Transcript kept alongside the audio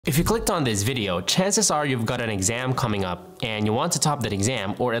If you clicked on this video, chances are you've got an exam coming up and you want to top that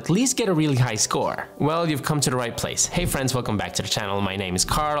exam or at least get a really high score. Well, you've come to the right place. Hey friends, welcome back to the channel. My name is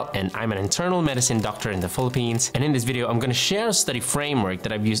Karl and I'm an internal medicine doctor in the Philippines. And in this video, I'm going to share a study framework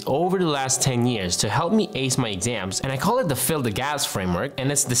that I've used over the last 10 years to help me ace my exams. And I call it the Fill the Gaps framework.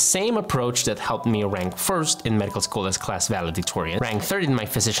 And it's the same approach that helped me rank first in medical school as class valedictorian, rank third in my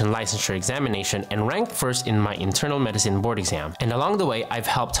physician licensure examination, and rank first in my internal medicine board exam. And along the way, I've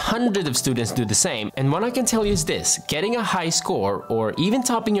helped hundreds of students do the same, and what I can tell you is this: getting a high score or even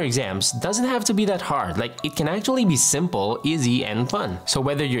topping your exams doesn't have to be that hard. Like, it can actually be simple, easy, and fun. So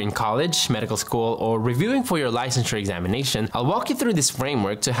whether you're in college, medical school, or reviewing for your licensure examination, I'll walk you through this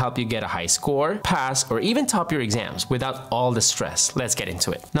framework to help you get a high score, pass, or even top your exams without all the stress. Let's get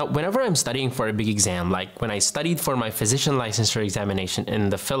into it. Now, whenever I'm studying for a big exam, like when I studied for my physician licensure examination in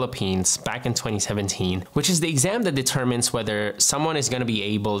the Philippines back in 2017, which is the exam that determines whether someone is going to be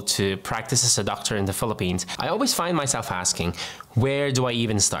able to practice as a doctor in the Philippines, I always find myself asking, where do I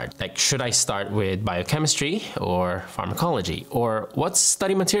even start? Like, should I start with biochemistry or pharmacology? Or what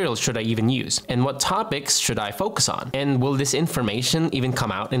study materials should I even use? And what topics should I focus on? And will this information even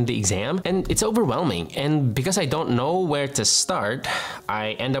come out in the exam? And it's overwhelming. And because I don't know where to start,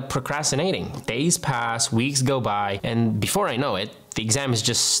 I end up procrastinating. Days pass, weeks go by, and before I know it, the exam is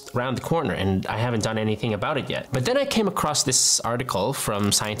just around the corner and I haven't done anything about it yet. But then I came across this article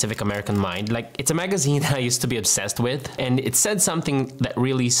from Scientific American Mind. Like, it's a magazine that I used to be obsessed with, and it said something that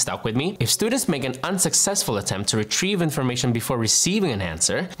really stuck with me. If students make an unsuccessful attempt to retrieve information before receiving an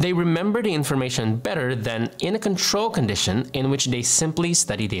answer, they remember the information better than in a control condition in which they simply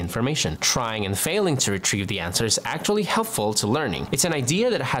study the information. Trying and failing to retrieve the answer is actually helpful to learning. It's an idea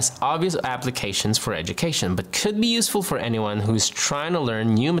that has obvious applications for education, but could be useful for anyone who's trying to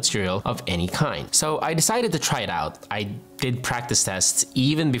learn new material of any kind. So I decided to try it out. I did practice tests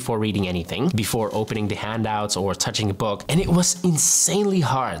even before reading anything, before opening the handouts or touching a book, and it was insanely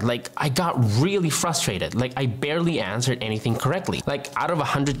hard. Like, I got really frustrated. Like, I barely answered anything correctly. Like, out of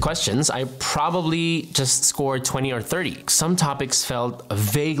 100 questions, I probably just scored 20 or 30. Some topics felt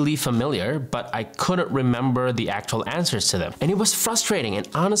vaguely familiar, but I couldn't remember the actual answers to them. And it was frustrating, and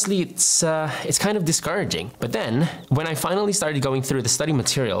honestly, it's kind of discouraging. But then, when I finally started going through the study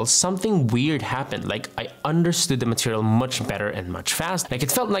materials, something weird happened. Like, I understood the material much better and much faster. Like, it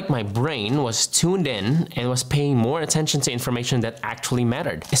felt like my brain was tuned in and was paying more attention to information that actually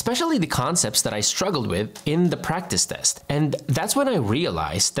mattered, especially the concepts that I struggled with in the practice test. And that's when I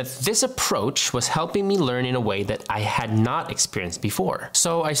realized that this approach was helping me learn in a way that I had not experienced before.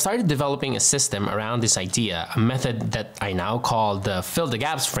 So I started developing a system around this idea, a method that I now call the Fill the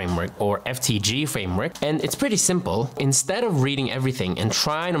Gaps framework, or FTG framework. And it's pretty simple. Instead of reading everything and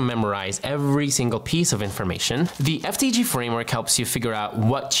trying to memorize every single piece of information, the FTG framework helps you figure out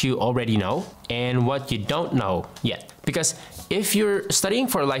what you already know and what you don't know yet. Because if you're studying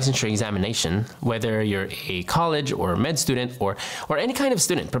for a licensure examination, whether you're a college or med student or any kind of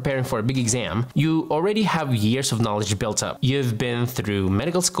student preparing for a big exam, you already have years of knowledge built up. You've been through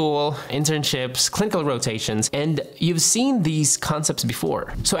medical school, internships, clinical rotations, and you've seen these concepts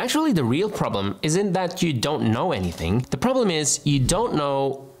before. So actually, the real problem isn't that you don't know anything. The problem is you don't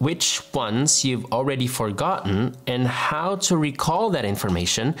know which ones you've already forgotten and how to recall that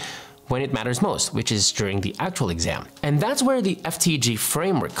information when it matters most, which is during the actual exam. And that's where the FTG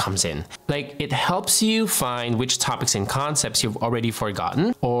framework comes in. Like, it helps you find which topics and concepts you've already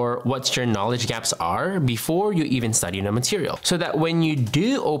forgotten or what your knowledge gaps are before you even study the material. So that when you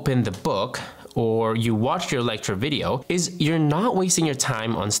do open the book or you watch your lecture video, you're not wasting your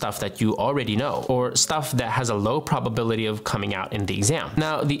time on stuff that you already know or stuff that has a low probability of coming out in the exam.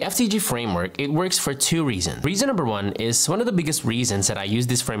 Now, the FTG framework, it works for two reasons. Reason number one is one of the biggest reasons that I use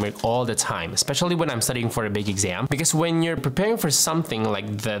this framework all the time, especially when I'm studying for a big exam, because when you're preparing for something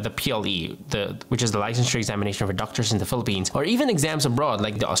like the PLE, which is the licensure examination for doctors in the Philippines, or even exams abroad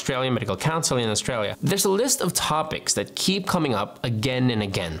like the Australian Medical Council in Australia, there's a list of topics that keep coming up again and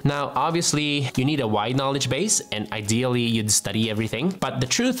again. Now, obviously, you need a wide knowledge base, and ideally you'd study everything. But the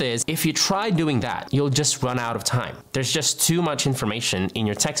truth is, if you try doing that, you'll just run out of time. There's just too much information in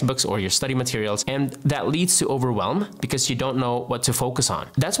your textbooks or your study materials, and that leads to overwhelm because you don't know what to focus on.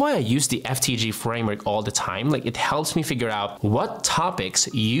 That's why I use the FTG framework all the time. Like, it helps me figure out what topics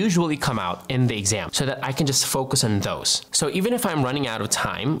usually come out in the exam so that I can just focus on those. So even if I'm running out of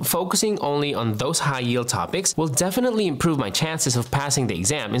time, focusing only on those high yield topics will definitely improve my chances of passing the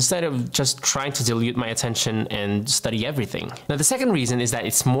exam instead of just trying to dilute my attention and study everything. Now, the second reason is that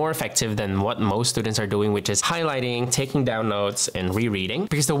it's more effective than what most students are doing, which is highlighting, taking down notes, and rereading.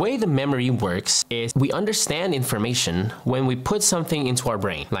 Because the way the memory works is we understand information when we put something into our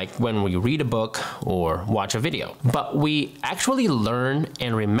brain, like when we read a book or watch a video. But we actually learn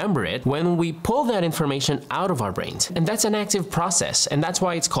and remember it when we pull that information out of our brains. And that's an active process, and that's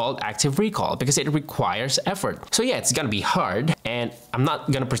why it's called active recall, because it requires effort. So yeah, it's gonna be hard, and I'm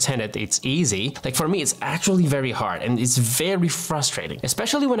not gonna pretend that it's easy. Like for me, it's actually very hard, and it's very frustrating,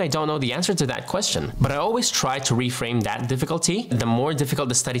 especially when I don't know the answer to that question. But I always try to reframe that difficulty. The more difficult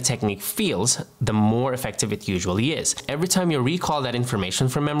the study technique feels, the more effective it usually is. Every time you recall that information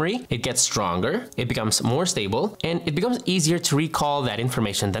from memory, it gets stronger, it becomes more stable, and it becomes easier to recall that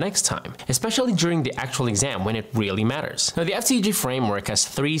information the next time, especially during the actual exam when it really matters. Now, the FTG framework has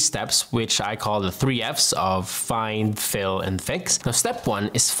 3 steps, which I call the 3 Fs of find, fill, and fix. Now, step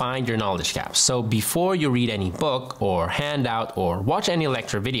 1 is find your knowledge gaps. So before you read any book or handout or watch any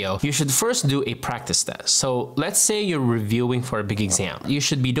lecture video, you should first do a practice test. So let's say you're reviewing for a big exam. You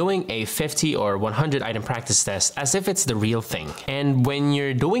should be doing a 50 or 100 item practice test as if it's the real thing. And when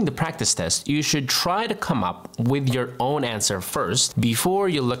you're doing the practice test, you should try to come up with your own answer first before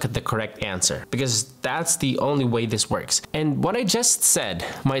you look at the correct answer, because that's the only way this works. And what I just said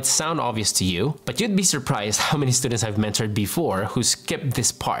might sound obvious to you, but you'd be surprised how many students I've mentored before who skipped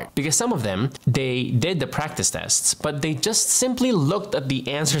this part, because some of them, they did the practice tests, but they just simply looked at the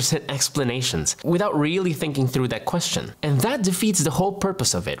answers and explanations without really thinking through that question. And that defeats the whole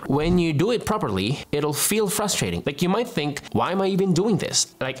purpose of it. When you do it properly, it'll feel frustrating. Like you might think, why am I even doing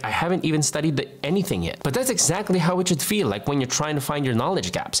this? Like I haven't even studied anything yet. But that's exactly how it should feel like when you're trying to find your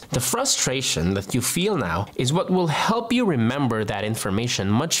knowledge gaps. The frustration that you feel now is what will help you remember that information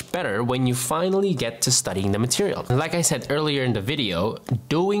much better when you finally get to studying the material. And like I said earlier in the video,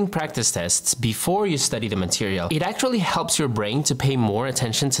 doing practice tests before you study the material, it actually helps your brain to pay more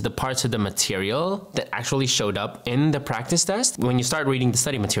attention to the parts of the material that actually showed up in the practice test. When you start reading the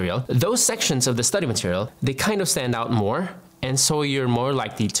study material, those sections of the study material, they kind of stand out more, and so you're more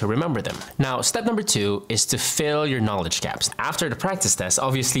likely to remember them. Now, step number 2 is to fill your knowledge gaps. After the practice test,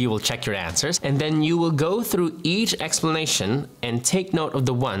 obviously you will check your answers, and then you will go through each explanation and take note of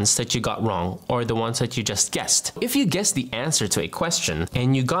the ones that you got wrong or the ones that you just guessed. If you guessed the answer to a question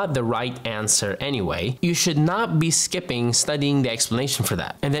and you got the right answer anyway, you should not be skipping studying the explanation for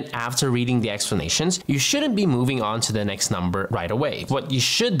that. And then after reading the explanations, you shouldn't be moving on to the next number right away. What you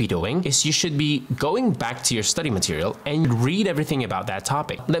should be doing is you should be going back to your study material and read everything about that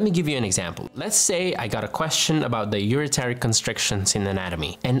topic. Let me give you an example. Let's say I got a question about the uretary constrictions in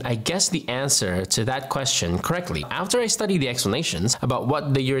anatomy, and I guessed the answer to that question correctly. After I study the explanations about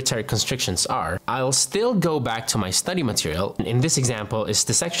what the uretary constrictions are, I'll still go back to my study material. In this example is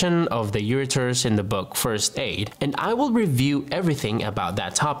the section of the ureters in the book First Aid, and I will review everything about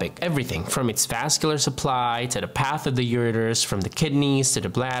that topic. Everything from its vascular supply to the path of the ureters, from the kidneys to the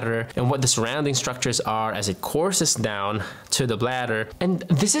bladder, and what the surrounding structures are as it courses down to the bladder. And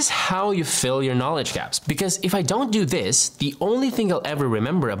this is how you fill your knowledge gaps, because if I don't do this, the only thing I'll ever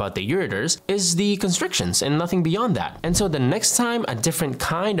remember about the ureters is the constrictions and nothing beyond that. And so the next time a different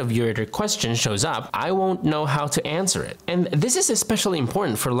kind of ureter question shows up, I won't know how to answer it. And this is especially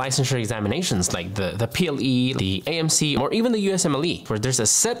important for licensure examinations like the PLE, the AMC, or even the USMLE, where there's a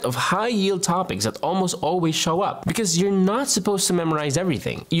set of high yield topics that almost always show up, because you're not supposed to memorize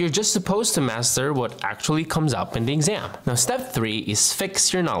everything. You're just supposed to master what actually comes up in the exam. Now, step 3 is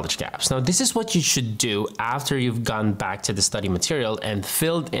fix your knowledge gaps. Now, this is what you should do after you've gone back to the study material and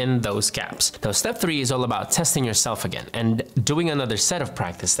filled in those gaps. Now, step 3 is all about testing yourself again and doing another set of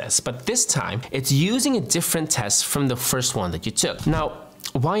practice tests, but this time it's using a different test from the first one that you took. Now,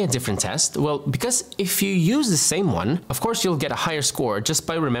 why a different test? Well, because if you use the same one, of course you'll get a higher score just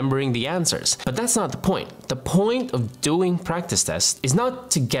by remembering the answers. But that's not the point. The point of doing practice tests is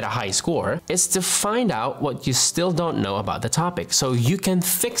not to get a high score, it's to find out what you still don't know about the topic so you can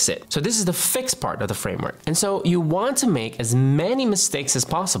fix it. So this is the fix part of the framework. And so you want to make as many mistakes as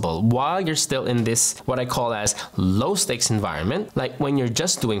possible while you're still in this, what I call as low stakes environment, like when you're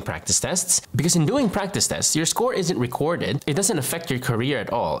just doing practice tests. Because in doing practice tests, your score isn't recorded, it doesn't affect your career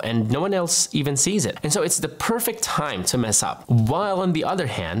at all, and no one else even sees it. And so it's the perfect time to mess up. While on the other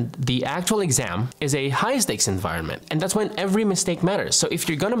hand, the actual exam is a high stakes environment, and that's when every mistake matters. So if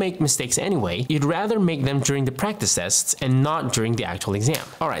you're gonna make mistakes anyway, you'd rather make them during the practice tests and not during the actual exam.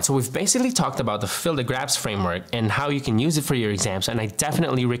 Alright, so we've basically talked about the fill the gaps framework and how you can use it for your exams, and I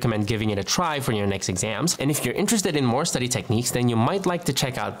definitely recommend giving it a try for your next exams. And if you're interested in more study techniques, then you might like to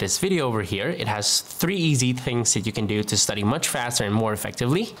check out this video over here. It has 3 easy things that you can do to study much faster and more effectively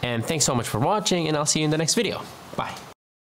respectively. And thanks so much for watching, and I'll see you in the next video.